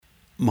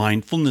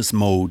mindfulness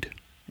mode,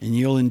 and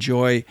you'll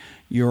enjoy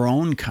your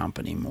own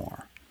company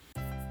more.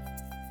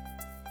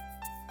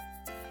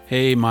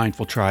 Hey,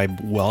 Mindful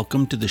Tribe,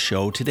 welcome to the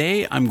show.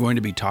 Today, I'm going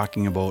to be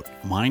talking about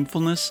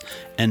mindfulness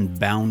and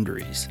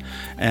boundaries.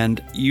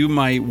 And you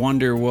might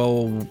wonder,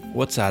 well,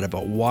 what's that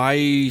about?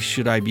 Why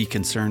should I be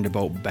concerned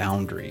about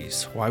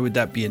boundaries? Why would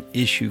that be an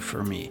issue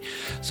for me?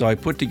 So I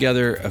put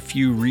together a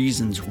few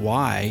reasons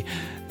why.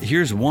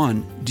 Here's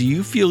one. Do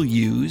you feel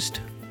used?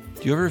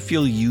 Do you ever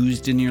feel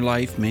used in your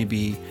life?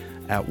 Maybe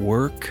at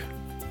work?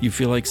 You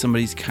feel like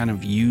somebody's kind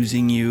of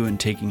using you and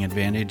taking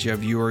advantage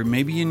of you, or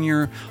maybe in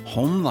your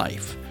home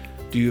life.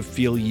 Do you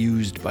feel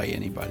used by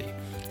anybody?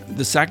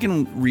 The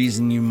second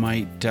reason you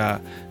might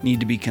need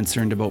to be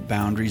concerned about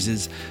boundaries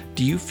is,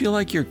 do you feel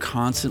like you're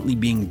constantly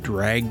being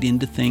dragged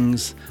into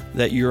things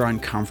that you're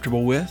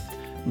uncomfortable with?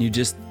 And you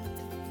just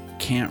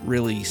can't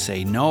really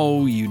say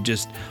no. You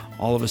just,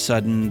 all of a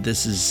sudden,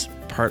 this is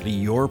partly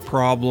your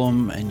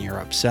problem and you're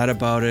upset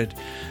about it.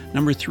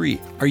 Number 3,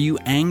 are you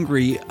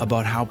angry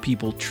about how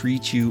people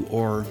treat you,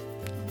 or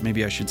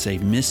maybe I should say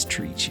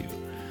mistreat you?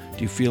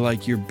 Do you feel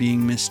like you're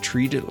being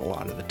mistreated a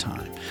lot of the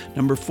time?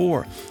 Number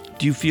 4,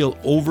 do you feel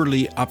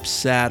overly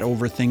upset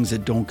over things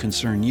that don't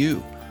concern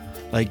you?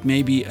 Like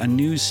maybe a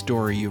news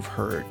story you've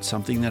heard,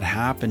 something that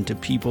happened to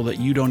people that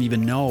you don't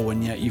even know,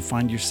 and yet you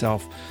find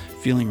yourself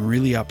feeling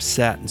really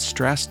upset and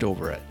stressed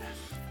over it.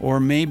 Or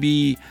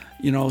maybe,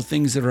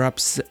 things that are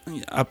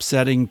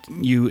upsetting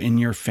you in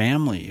your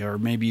family, or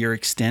maybe your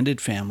extended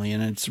family,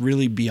 and it's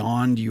really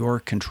beyond your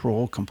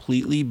control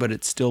completely, but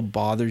it still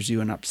bothers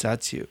you and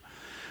upsets you.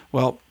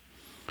 Well,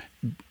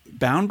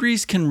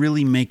 boundaries can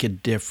really make a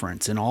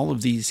difference in all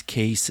of these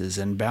cases,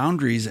 and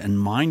boundaries and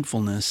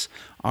mindfulness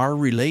are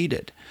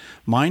related.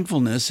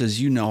 Mindfulness, as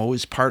you know,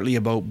 is partly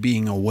about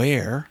being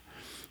aware.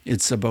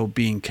 It's about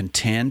being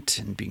content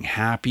and being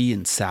happy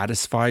and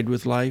satisfied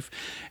with life.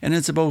 And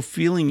it's about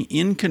feeling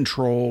in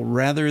control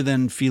rather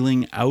than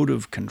feeling out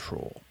of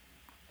control.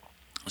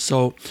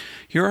 So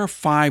here are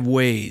 5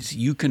 ways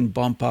you can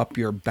bump up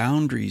your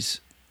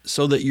boundaries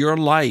so that your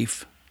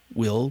life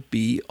will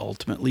be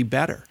ultimately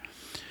better.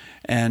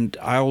 And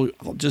I'll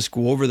just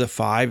go over the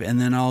 5,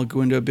 and then I'll go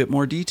into a bit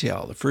more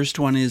detail. The first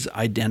one is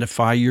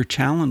identify your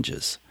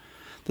challenges.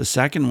 The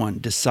second one,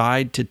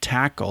 decide to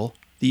tackle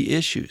the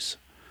issues.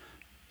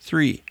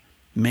 3,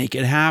 make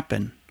it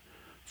happen.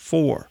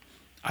 4,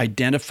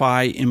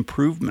 identify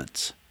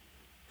improvements.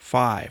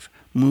 5,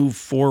 move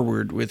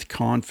forward with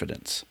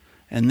confidence.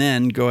 And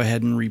then go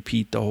ahead and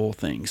repeat the whole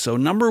thing. So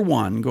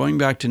going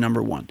back to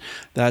number 1,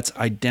 that's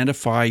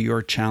identify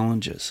your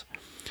challenges.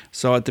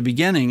 So at the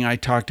beginning, I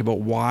talked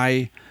about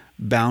why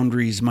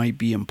boundaries might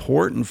be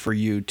important for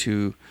you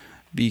to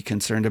be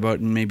concerned about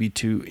and maybe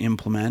to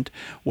implement.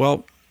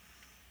 Well,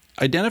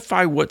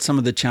 identify what some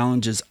of the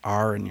challenges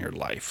are in your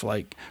life.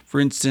 Like,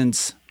 for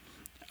instance,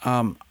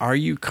 are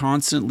you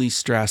constantly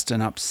stressed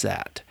and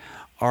upset?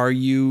 Do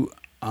you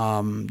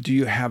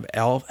have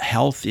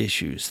health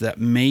issues that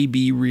may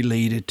be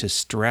related to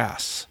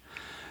stress?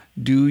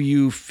 Do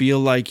you feel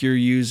like you're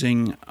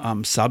using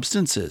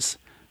substances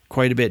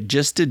quite a bit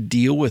just to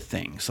deal with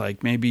things?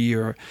 Like maybe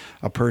you're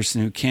a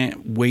person who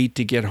can't wait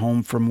to get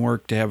home from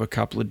work to have a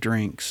couple of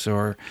drinks,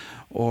 or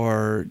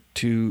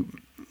to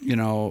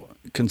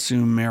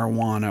consume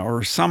marijuana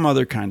or some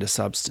other kind of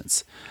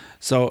substance.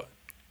 So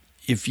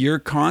if you're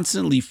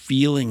constantly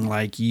feeling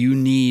like you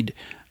need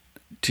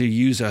to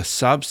use a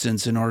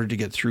substance in order to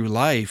get through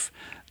life,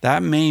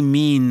 that may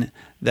mean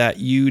that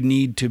you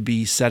need to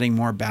be setting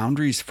more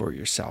boundaries for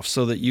yourself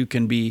so that you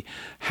can be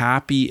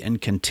happy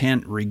and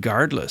content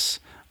regardless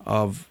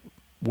of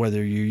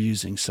whether you're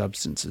using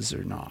substances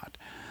or not.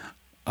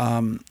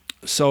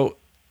 So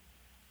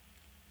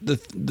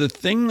the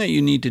thing that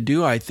you need to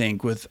do, I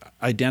think, with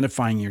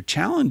identifying your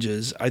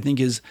challenges, I think,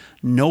 is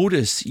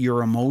notice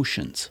your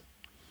emotions.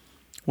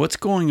 What's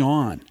going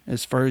on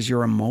as far as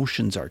your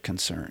emotions are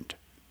concerned?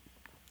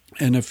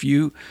 And if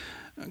you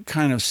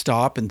kind of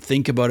stop and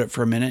think about it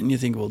for a minute and you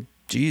think, well,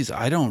 geez,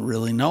 I don't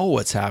really know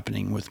what's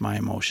happening with my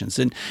emotions.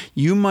 And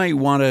you might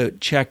want to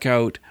check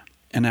out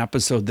an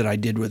episode that I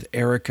did with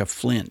Erica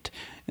Flint.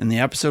 And the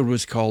episode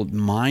was called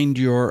Mind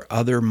Your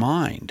Other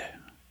Mind.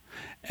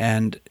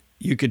 And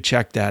you could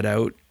check that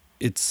out.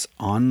 It's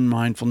on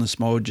Mindfulness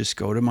Mode. Just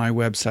go to my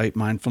website,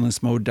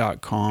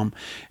 mindfulnessmode.com,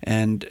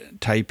 and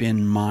type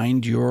in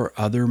Mind Your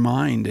Other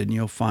Mind, and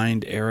you'll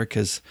find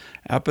Erica's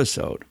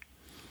episode.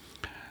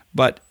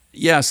 But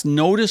yes,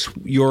 notice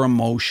your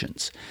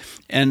emotions.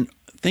 And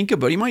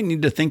you might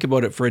need to think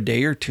about it for a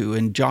day or two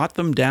and jot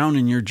them down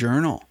in your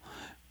journal.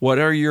 What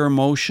are your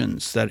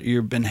emotions that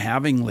you've been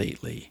having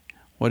lately?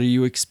 What are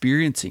you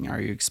experiencing?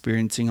 Are you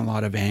experiencing a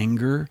lot of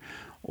anger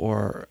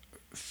or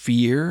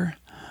fear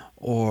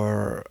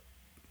or,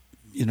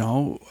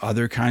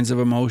 other kinds of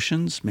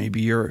emotions?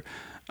 Maybe you're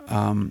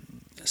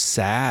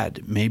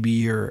sad. Maybe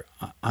you're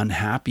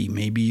unhappy.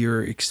 Maybe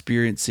you're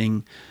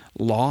experiencing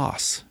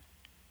loss,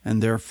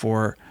 and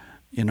therefore,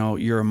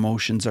 your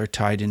emotions are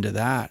tied into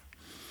that.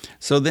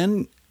 So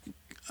then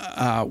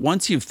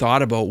once you've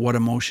thought about what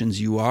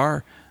emotions you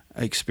are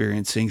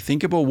experiencing,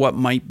 think about what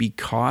might be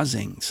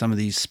causing some of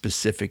these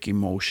specific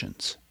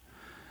emotions.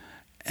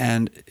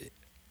 And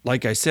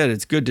like I said,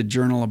 it's good to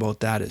journal about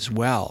that as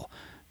well.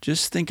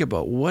 Just think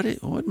about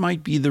what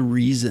might be the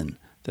reason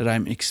that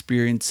I'm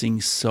experiencing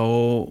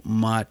so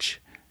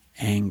much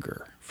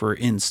anger, for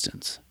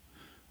instance,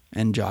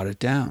 and jot it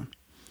down.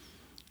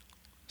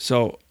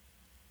 So,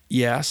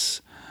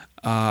 yes,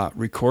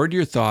 record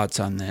your thoughts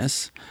on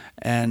this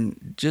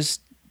and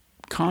just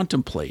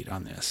contemplate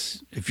on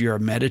this. If you're a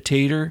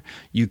meditator,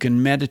 you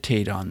can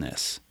meditate on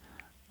this,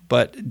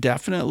 but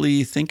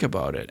definitely think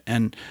about it.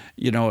 And,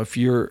 if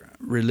you're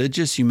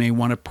religious, you may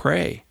want to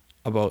pray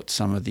about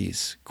some of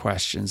these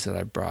questions that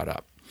I brought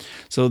up.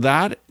 So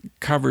that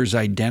covers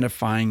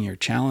identifying your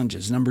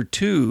challenges. Number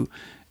 2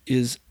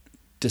 is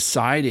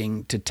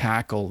deciding to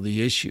tackle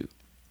the issue.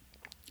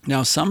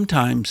 Now,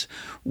 sometimes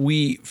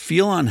we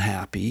feel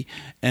unhappy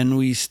and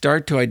we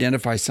start to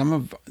identify some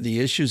of the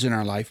issues in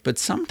our life, but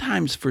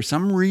sometimes for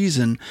some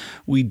reason,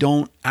 we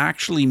don't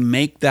actually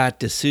make that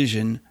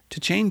decision to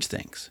change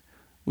things.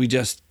 We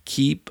just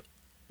keep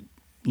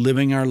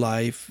living our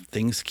life.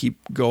 Things keep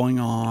going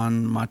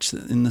on much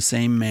in the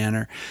same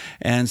manner.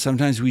 And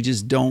sometimes we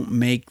just don't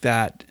make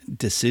that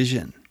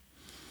decision.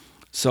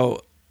 So,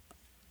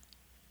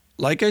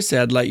 like I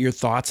said, let your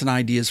thoughts and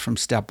ideas from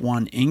step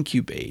 1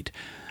 incubate.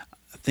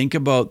 Think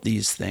about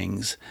these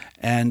things.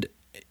 And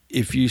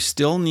if you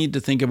still need to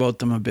think about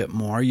them a bit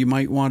more, you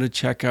might want to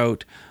check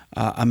out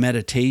a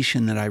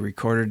meditation that I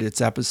recorded.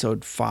 It's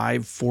episode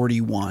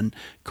 541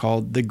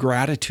 called The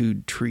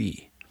Gratitude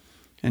Tree.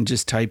 And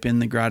just type in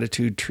the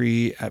gratitude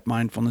tree at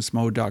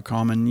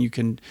mindfulnessmode.com and you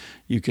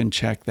can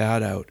check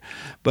that out.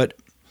 But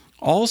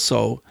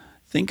also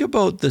think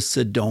about the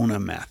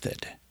Sedona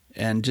method.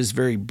 And just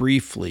very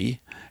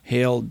briefly,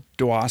 Hale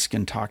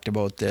Dwoskin talked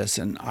about this,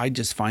 and I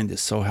just find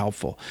this so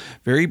helpful.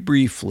 Very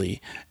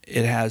briefly,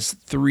 it has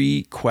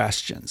 3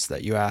 questions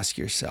that you ask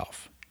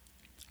yourself.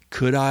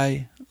 Could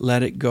I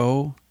let it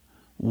go?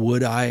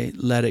 Would I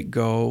let it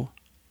go?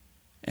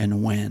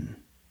 And when?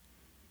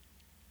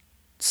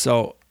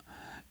 So,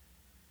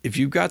 if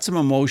you've got some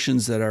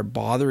emotions that are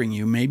bothering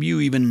you, maybe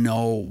you even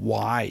know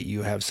why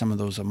you have some of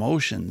those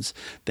emotions,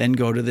 then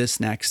go to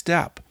this next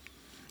step.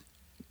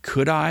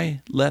 Could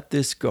I let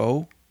this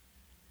go?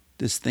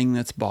 This thing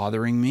that's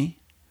bothering me?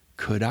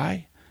 Could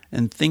I?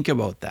 And think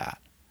about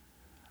that.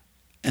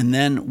 And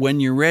then when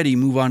you're ready,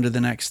 move on to the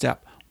next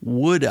step.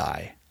 Would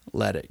I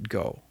let it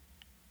go?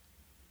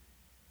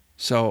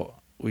 So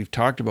we've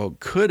talked about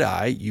could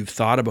I, you've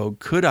thought about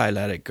could I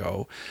let it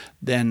go?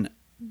 Then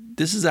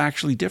this is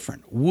actually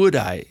different. Would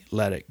I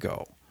let it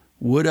go?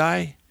 Would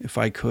I if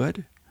I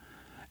could?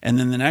 And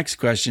then the next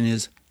question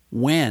is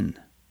when?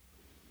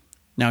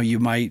 Now you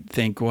might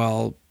think,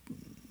 well,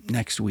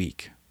 next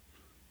week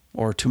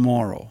or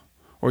tomorrow.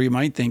 Or you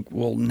might think,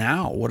 well,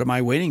 now, what am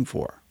I waiting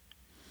for?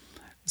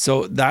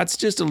 So that's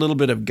just a little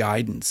bit of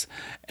guidance.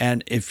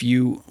 And if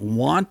you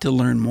want to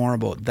learn more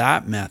about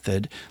that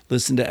method,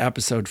 listen to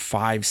episode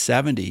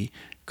 570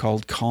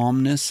 called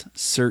Calmness,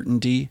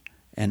 Certainty,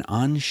 and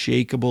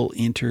Unshakable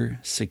Inner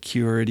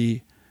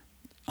Security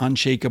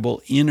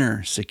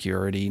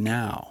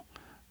Now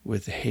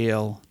with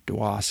Hale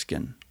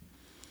Dwoskin.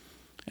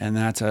 And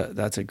that's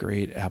a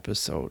great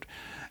episode.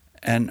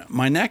 And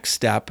my next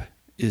step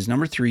is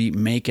number 3,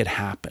 make it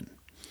happen.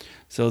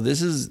 So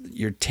this is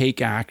your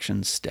take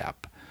action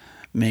step.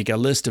 Make a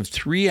list of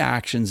 3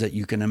 actions that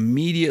you can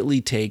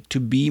immediately take to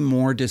be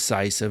more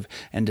decisive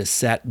and to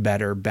set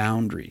better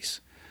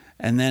boundaries.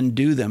 And then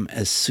do them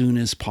as soon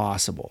as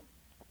possible.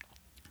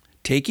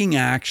 Taking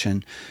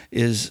action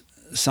is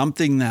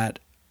something that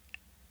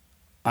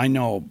I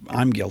know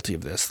I'm guilty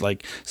of this.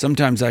 Like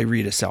sometimes I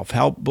read a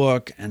self-help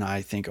book and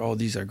I think, oh,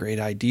 these are great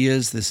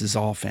ideas. This is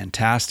all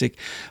fantastic.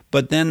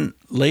 But then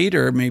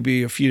later,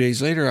 maybe a few days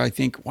later, I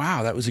think,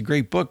 wow, that was a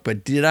great book.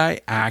 But did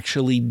I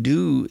actually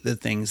do the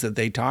things that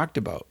they talked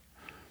about?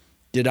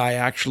 Did I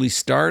actually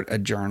start a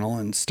journal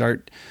and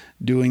start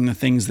doing the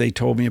things they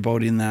told me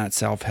about in that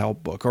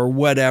self-help book or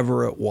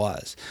whatever it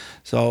was?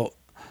 So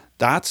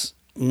that's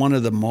one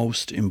of the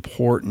most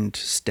important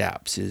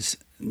steps is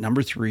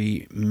number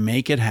 3,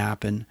 make it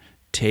happen,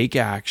 take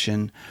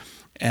action.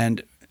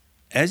 And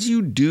as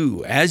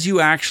you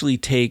actually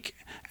take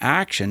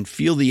action,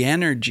 feel the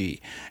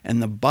energy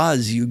and the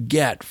buzz you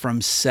get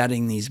from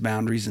setting these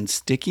boundaries and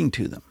sticking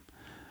to them.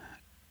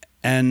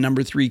 And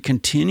number 3,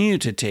 continue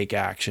to take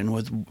action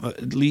with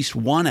at least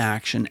one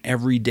action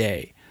every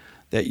day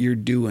that you're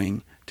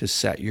doing to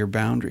set your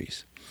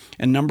boundaries.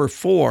 And number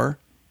 4,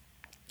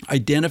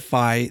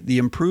 identify the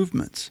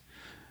improvements.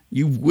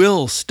 You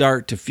will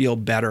start to feel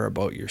better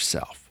about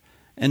yourself.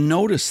 And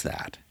notice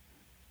that.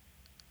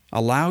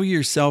 Allow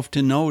yourself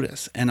to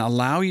notice and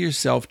allow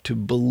yourself to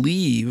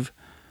believe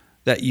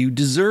that you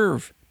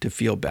deserve to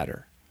feel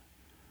better.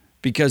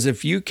 Because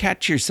if you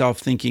catch yourself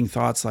thinking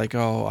thoughts like,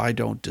 oh, I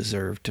don't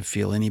deserve to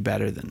feel any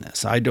better than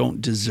this, I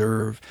don't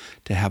deserve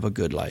to have a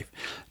good life,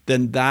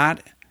 then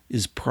that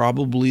is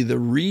probably the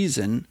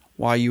reason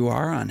why you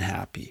are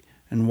unhappy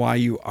and why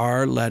you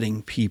are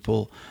letting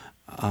people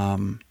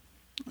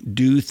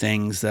do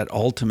things that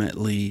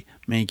ultimately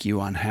make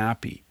you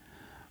unhappy.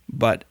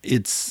 But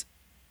it's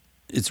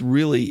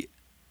really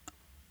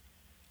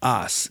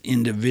us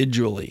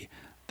individually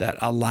that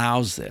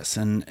allows this,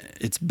 and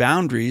it's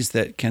boundaries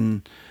that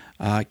can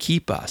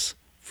keep us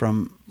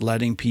from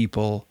letting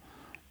people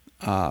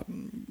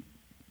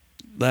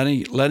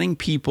letting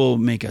people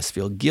make us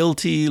feel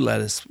guilty,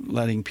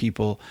 letting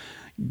people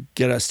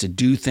get us to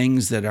do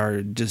things that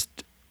are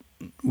just,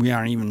 we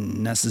aren't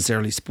even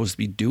necessarily supposed to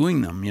be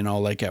doing them.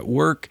 Like at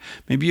work,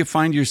 maybe you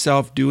find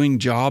yourself doing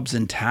jobs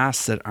and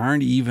tasks that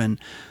aren't even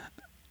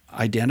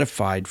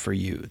identified for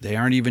you. They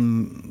aren't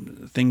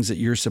even things that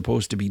you're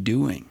supposed to be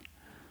doing.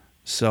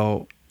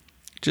 So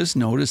just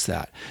notice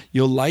that.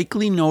 You'll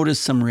likely notice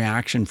some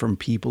reaction from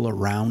people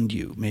around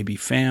you, maybe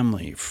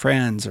family,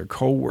 friends, or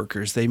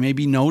coworkers. They may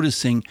be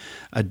noticing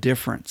a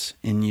difference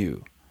in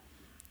you.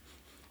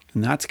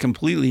 And that's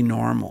completely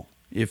normal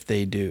if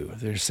they do.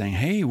 They're saying,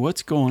 "Hey,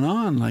 what's going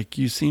on? Like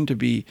you seem to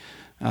be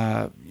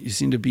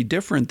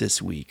different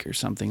this week," or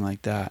something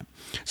like that.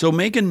 So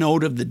make a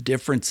note of the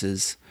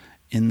differences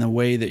in the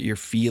way that you're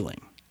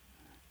feeling.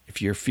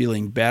 If you're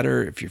feeling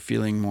better, if you're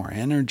feeling more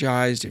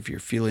energized, if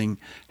you're feeling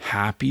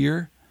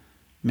happier,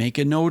 make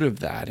a note of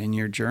that in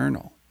your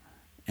journal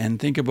and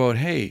think about,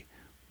 hey,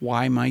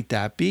 why might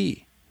that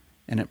be?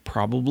 And it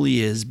probably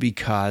is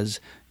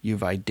because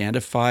you've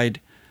identified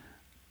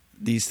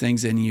these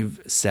things and you've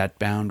set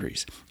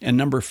boundaries. And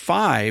number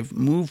 5,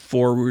 move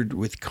forward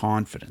with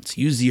confidence.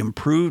 Use the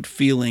improved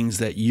feelings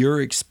that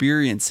you're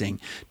experiencing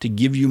to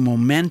give you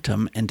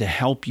momentum and to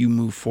help you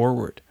move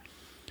forward.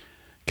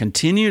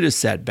 Continue to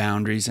set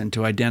boundaries and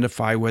to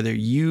identify whether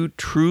you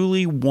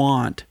truly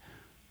want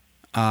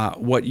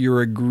what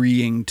you're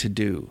agreeing to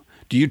do.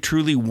 Do you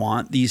truly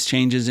want these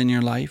changes in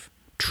your life?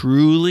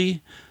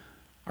 Truly?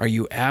 Are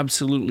you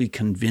absolutely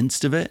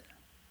convinced of it?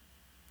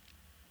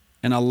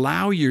 And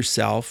allow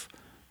yourself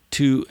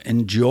to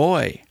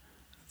enjoy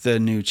the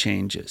new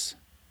changes.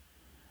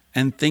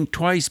 And think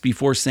twice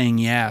before saying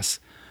yes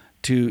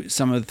to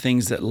some of the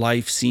things that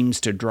life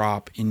seems to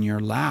drop in your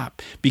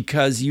lap,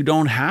 because you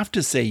don't have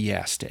to say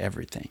yes to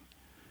everything.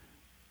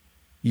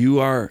 You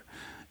are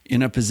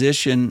in a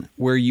position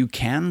where you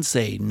can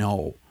say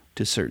no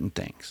to certain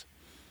things.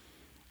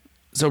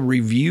 So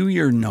review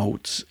your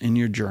notes in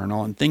your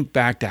journal and think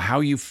back to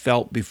how you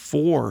felt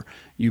before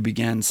you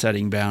began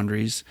setting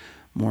boundaries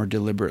more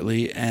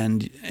deliberately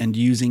and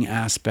using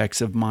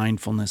aspects of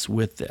mindfulness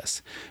with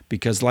this.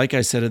 Because like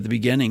I said at the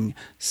beginning,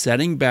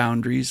 setting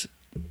boundaries,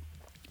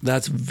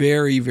 that's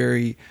very,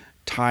 very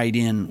tied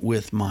in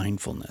with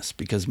mindfulness,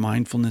 because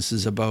mindfulness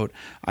is about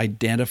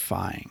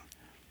identifying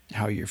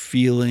how you're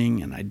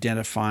feeling and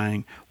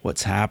identifying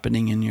what's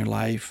happening in your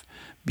life,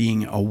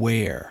 being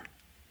aware.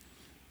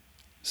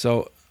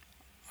 So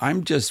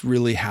I'm just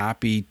really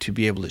happy to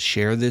be able to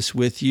share this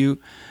with you.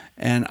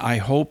 And I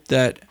hope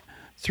that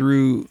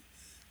through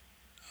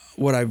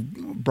what I've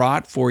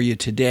brought for you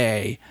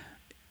today,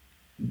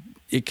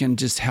 it can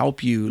just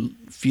help you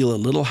feel a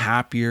little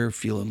happier,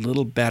 feel a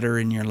little better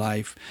in your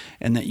life,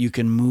 and that you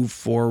can move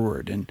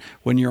forward. And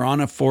when you're on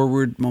a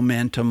forward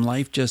momentum,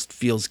 life just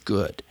feels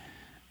good.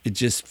 It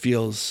just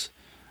feels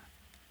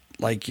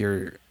like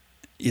you're,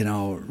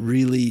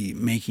 really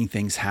making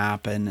things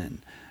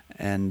happen.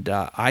 And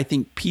I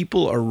think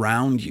people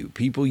around you,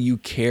 people you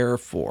care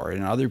for,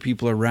 and other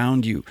people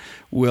around you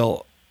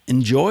will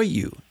enjoy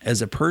you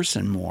as a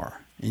person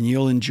more, and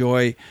you'll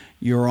enjoy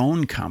your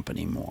own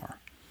company more.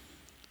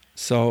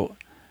 So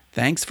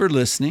thanks for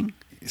listening.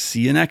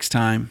 See you next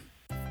time.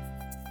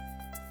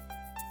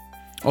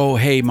 Oh,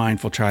 hey,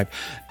 Mindful Tribe.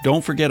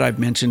 Don't forget, I've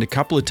mentioned a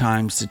couple of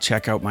times to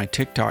check out my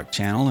TikTok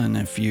channel. And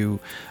if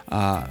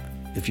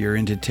you're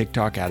into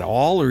TikTok at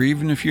all, or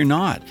even if you're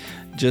not,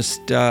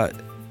 just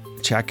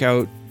check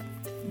out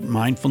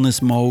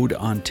Mindfulness Mode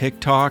on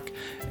TikTok.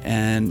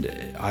 And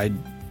I'd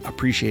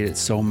appreciate it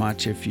so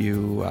much if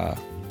you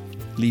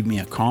leave me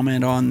a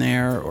comment on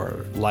there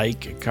or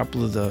like a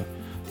couple of the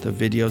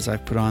videos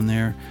I've put on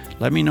there.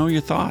 Let me know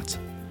your thoughts.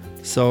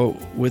 So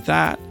with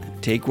that,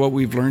 take what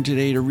we've learned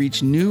today to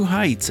reach new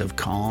heights of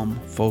calm,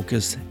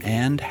 focus,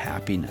 and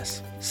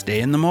happiness.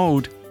 Stay in the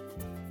mode.